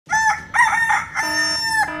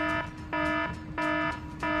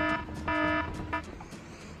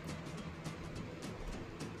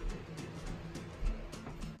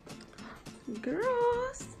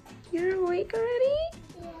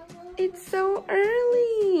so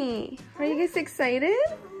early. Are you guys excited?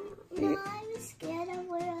 No, I'm scared of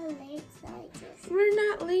we're late, so I just... We're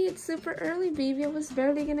not late. It's super early, baby. I was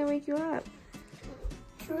barely gonna wake you up.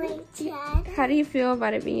 Wait, Chad. How do you feel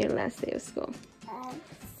about it being your last day of school?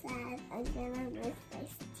 Sad. I'm gonna miss my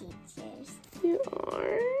teachers. You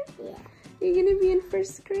are? Yeah. You're gonna be in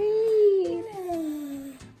first grade.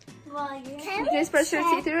 Well, You guys brush your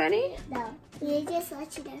teeth already? No. You just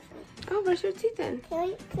watch it first. Oh, brush your teeth then. Can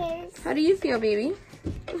we first? How do you feel, baby?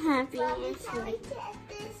 Happy. Can we get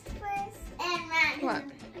this first? And run. What?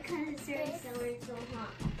 Because it's so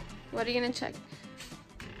hot. What are you gonna check?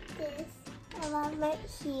 This. I love right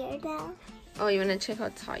here now. Oh, you wanna check how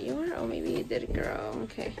tall you are? Oh, maybe you did grow.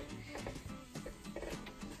 Okay.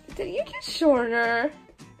 Did you get shorter?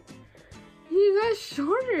 You got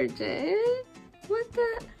shorter, Jay. What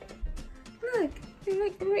the? Look, you're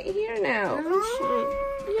like right here now.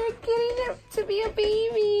 You're getting up to be a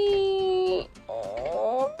baby.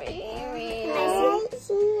 Oh, baby. Right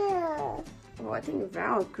here. Oh, I think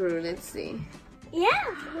Val grew. Let's see. Yeah.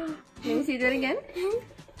 Can you see that again?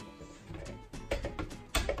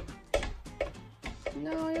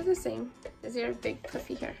 No, you're the same. Is your big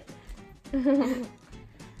puffy hair?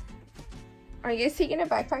 Are you guys taking a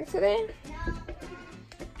backpack today? No.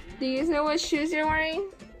 Do you guys know what shoes you're wearing?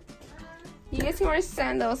 You guys can wear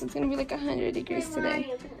sandals. It's gonna be like 100 degrees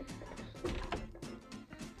today.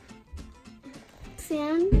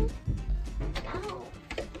 Sandal? No.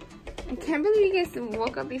 I can't believe you guys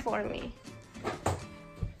woke up before me.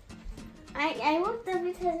 I woke up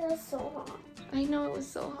because it was so hot. I know it was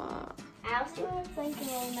so hot. I was sleeping with a blanket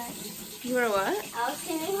all night. You were what? I was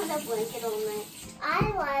sleeping with a blanket all night.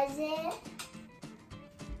 I wasn't.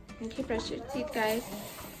 Okay, brush your teeth, guys.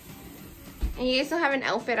 And you guys don't have an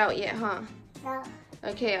outfit out yet, huh? No.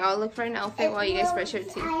 Okay, I'll look for an outfit while you guys brush your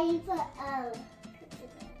teeth. I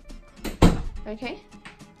put, Okay?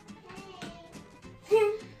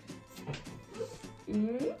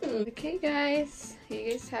 Okay, guys.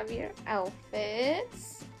 You guys have your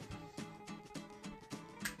outfits.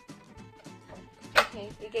 Okay,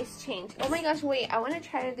 you guys change. Oh my gosh, wait. I want to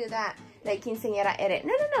try to do that. Like quinceañera edit.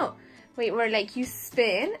 No. Wait, where like you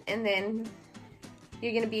spin and then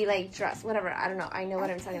you're going to be like dressed. Whatever. I don't know. I know what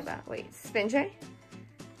I'm talking about. Wait, spin, Jay?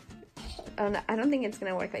 Oh, no. I don't think it's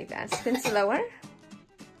going to work like that. Spin slower.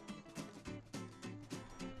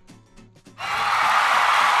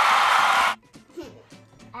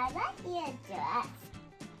 I like your dress.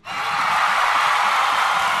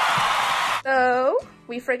 So,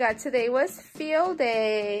 we forgot today was field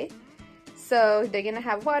day. So, they're going to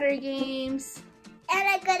have water games. And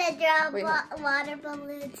I'm gonna draw a water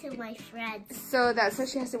balloon to my friends. So, that's why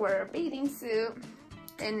she has to wear a bathing suit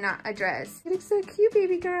and not a dress. You look so cute,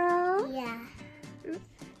 baby girl. Yeah.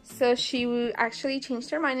 So, she actually changed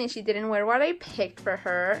her mind and she didn't wear what I picked for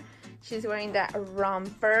her. She's wearing that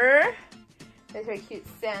romper. With her cute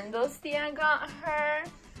sandals Tia got her.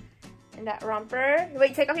 And that romper.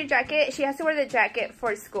 Wait, take off your jacket. She has to wear the jacket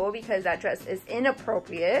for school because that dress is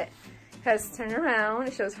inappropriate. Has to turn around.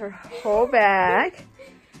 It shows her whole back.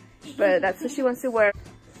 But that's what she wants to wear.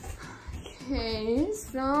 Okay,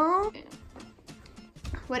 so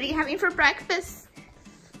what are you having for breakfast?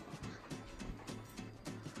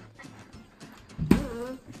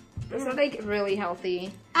 Those are like really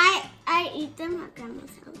healthy. I eat them at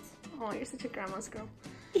grandma's house. Oh, you're such a grandma's girl.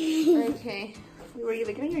 Okay. Were you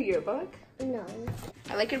looking at your yearbook? No.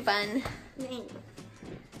 I like your bun. No.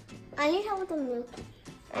 I need help with the milk.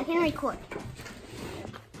 I can record.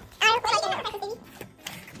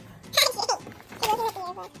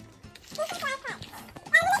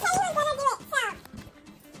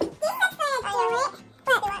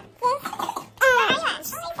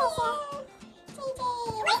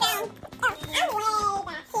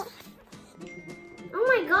 Oh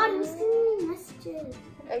my god, who's sending me messages?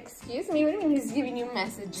 Excuse me, what do you mean he's giving you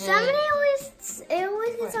messages? Somebody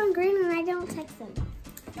always gets on green and I don't text them.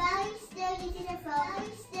 Valerie still using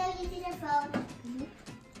their phone.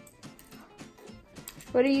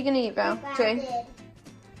 What are you gonna eat, Val? Jay?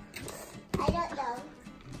 I don't know.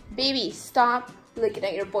 Baby, stop looking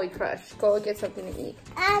at your boy crush. Go get something to eat.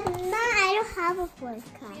 Ma, I don't have a voice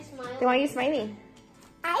crush. Then why are you smiling?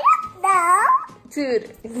 I don't know.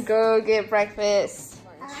 Dude, go get breakfast.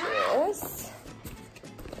 Cheers.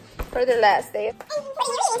 For the last day. What are you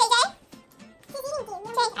eating, JJ? He's eating.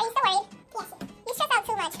 Jay, are you still worried? Yes. You stress out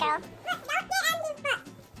too much, girl. What? What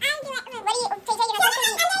are you, JJ, you're not supposed to eat.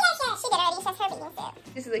 She did already. She says her eating soup.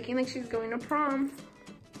 She's looking like she's going to prom.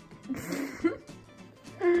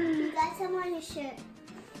 You got some on your shirt.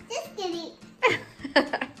 Just kidding.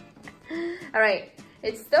 Alright,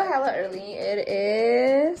 it's still hella early. It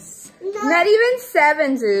is 9 Not even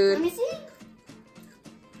 7, dude. Let me see.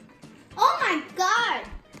 Oh my god.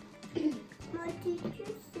 My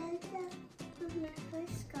teacher said that when I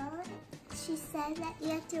first got it, she said that you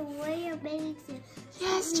have to wear your bathing suit.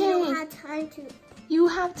 Yes, You Jay. don't have time to. You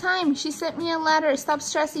have time. She sent me a letter. Stop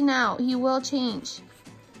stressing out. You will change.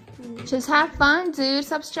 Just have fun, dude.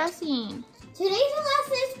 Stop stressing. Today's the last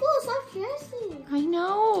day of school. Stop stressing. I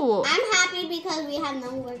know. I'm happy because we have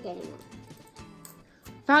no work anymore.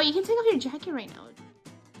 Val, you can take off your jacket right now.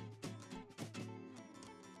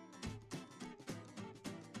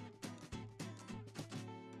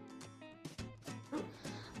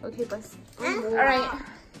 Okay, bus. Alright.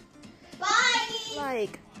 Bye.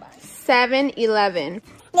 Like 7-11.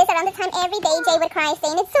 This around the time every day Jay would cry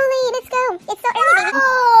saying, it's so late, let's go. It's so early,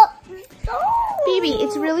 baby. Oh, Baby,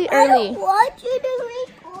 it's really early. I don't want you to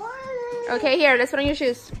record. Okay, here, let's put on your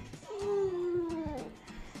shoes.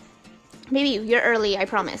 Baby, you're early, I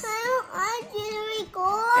promise. I don't want you to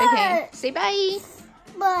record. Okay, say bye.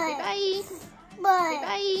 Bye. Say bye.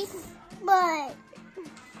 Bye. Say bye. Bye.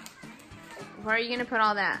 Where are you gonna put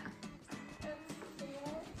all that?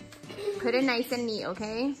 Put it nice and neat,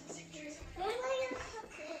 okay?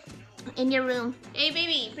 In your room. Hey,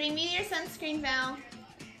 baby, bring me your sunscreen, Val.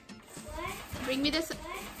 Bring me this.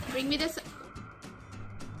 Bring me this.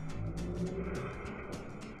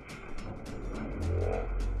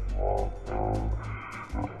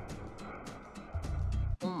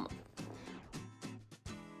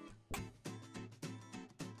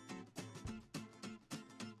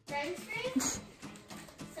 Sunscreen?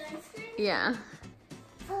 Sunscreen? Yeah,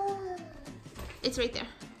 it's right there.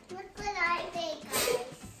 Look what I made, guys.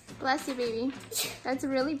 Bless you, baby. That's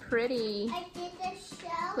really pretty. I did the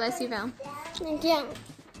shell. Bless you, Val. Yeah.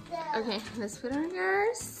 Okay, let's put on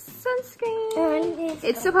your sunscreen.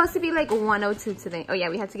 It's supposed to be like 102 today. Oh yeah,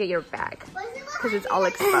 we have to get your bag because it's all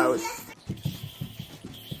exposed.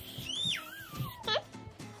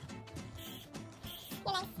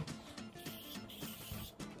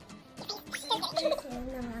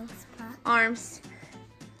 Arms.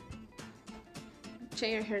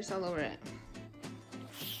 Jay, your hair's all over it.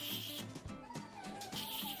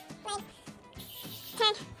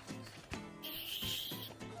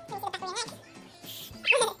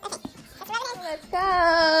 Let's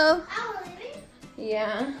go.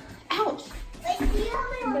 Yeah. Ouch.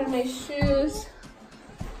 Put on my shoes.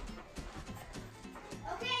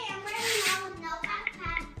 Okay, I'm wearing no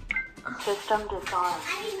backpack. System disarmed. I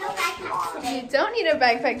need no backpack. You don't need a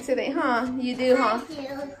backpack today, huh? You do, huh? Thank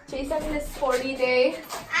you. Jay's having a sporty day.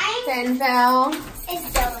 I 10 Val.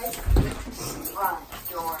 It's jealous. Front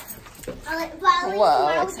door. Valerie, Whoa,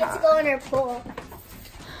 tomorrow it's we get hot. to go in our pool.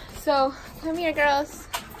 So, come here, girls.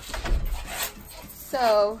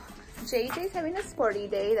 So, JJ's having a sporty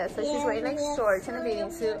day. That's why she's wearing like shorts and a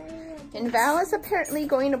bathing suit. And Val is apparently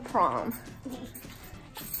going to prom.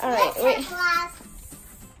 Alright, wait. Class.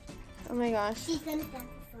 Oh my gosh. She's gonna dance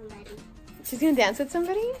with somebody. She's gonna dance with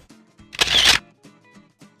somebody?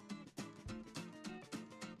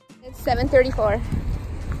 It's 7:34.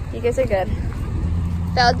 You guys are good.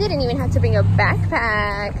 Val didn't even have to bring a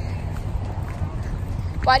backpack.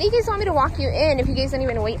 Why do you guys want me to walk you in if you guys don't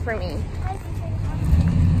even wait for me?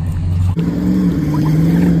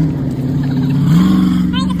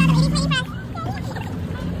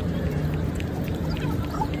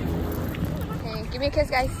 Okay, give me a kiss,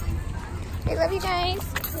 guys. I love you guys.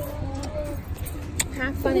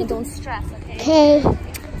 Have fun and don't stress, okay? Okay.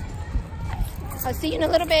 I'll see you in a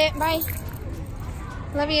little bit. Bye.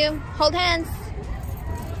 Love you. Hold hands.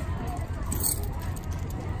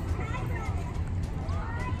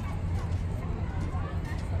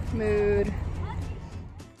 Mood.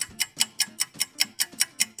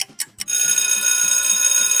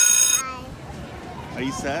 Are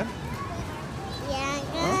you sad? Yeah,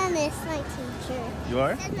 I'm gonna miss my teacher. You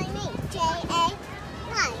are? That's my name.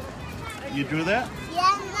 J-A-Y. You drew that?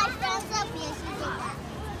 Yeah, my friend Sophia, she did that.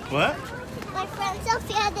 What? My friend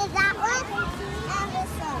Sophia did that one and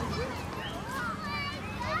this one.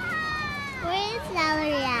 Where is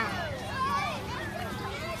Valerie at?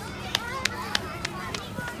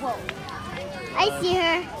 Whoa. I see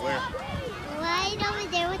her. Where? Right over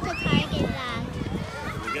there with the Target bag.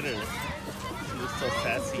 Look at her. She looks so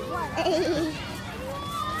sassy.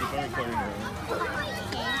 Keep on recording her.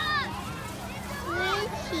 Where is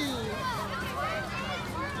she?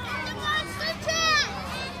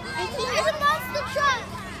 I think there's a monster truck.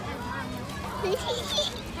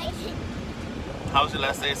 How was your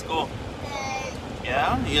last day of school?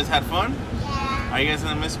 Yeah? You guys had fun? Yeah. Are you guys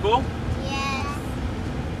gonna miss school? Yes.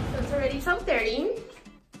 So it's already 12:30,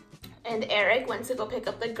 and Eric went to go pick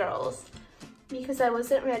up the girls because I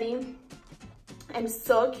wasn't ready. I'm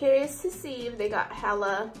so curious to see if they got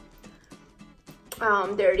hella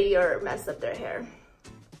dirty or messed up their hair.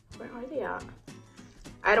 Where are they at?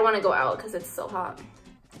 I don't want to go out because it's so hot.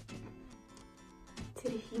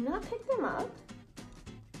 Did he not pick them up?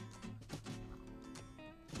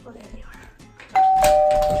 Oh, there they are.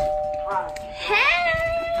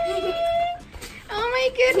 Hey! Oh my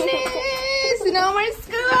goodness! No more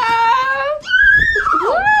school!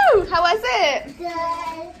 Woo! How was it?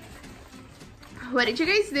 Good. What did you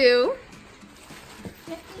guys do?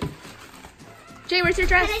 Jay, where's your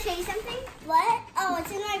dress? Can I show you something? What? Oh,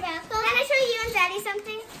 it's in my backpack. Can I show you and Daddy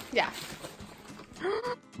something? Yeah.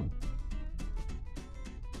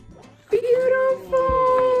 Beautiful!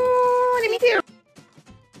 Let me see.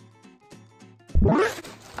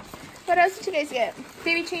 What else did you guys get?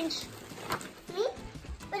 Baby change. Me?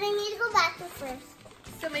 But I need to go back to first.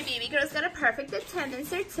 So my baby girl's got a perfect attendance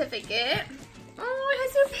certificate. Oh, it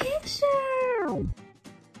has your picture.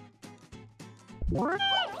 Valerie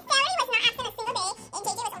was not absent a single day, and JJ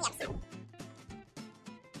was only absent.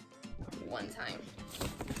 One time.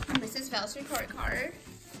 This is Val's report card.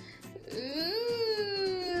 Ooh,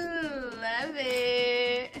 love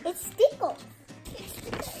it. It's stickles.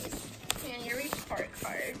 And your report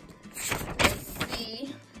card. Let's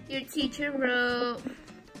see. Your teacher wrote.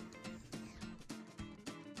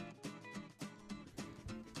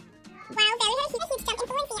 Wow, Valerie had a huge jump in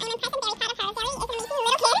fluency, and I'm impressed and very proud of her. Valerie is an amazing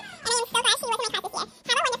little kid, and I am so glad she was in my class this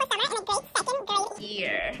year. Have a wonderful summer and a great second grade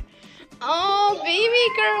Year. Oh, baby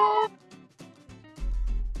girl.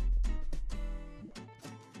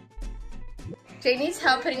 Jay needs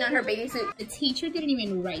help putting on her bathing suit. The teacher didn't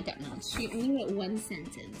even write that much. She only wrote one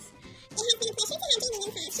sentence. It has been a pleasure to have Jayleen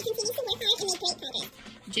in class. She continues to work hard and make great progress.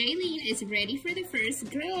 Jayleen is ready for the first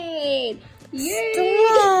grade. Yay!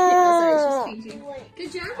 Stop. Sorry, she's changing.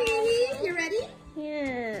 Good job, baby. You ready?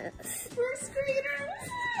 Yes. First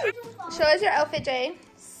graders. Show us your outfit, Jay.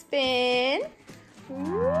 Spin.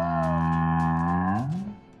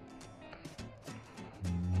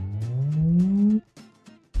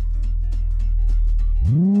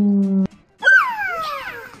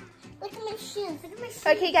 Look at my shoes. Look at my shoes.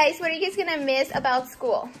 Okay, guys, what are you guys gonna miss about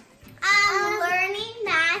school? Learning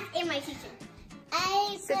math and my teacher.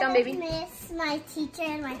 I Sit down, baby. miss my teacher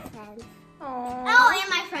and my friends. Aww. Oh, and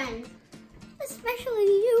my friends. Especially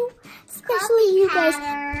you. Especially you guys.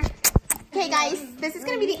 Okay, guys, this is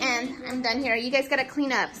gonna be the end. I'm done here. You guys gotta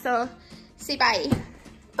clean up. So, say bye.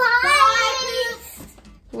 Bye.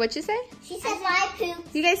 What'd you say? She said bye, poop.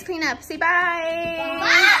 You guys clean up. Say bye.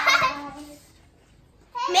 Bye.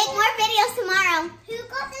 Make more videos tomorrow. Who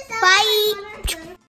got this? Bye.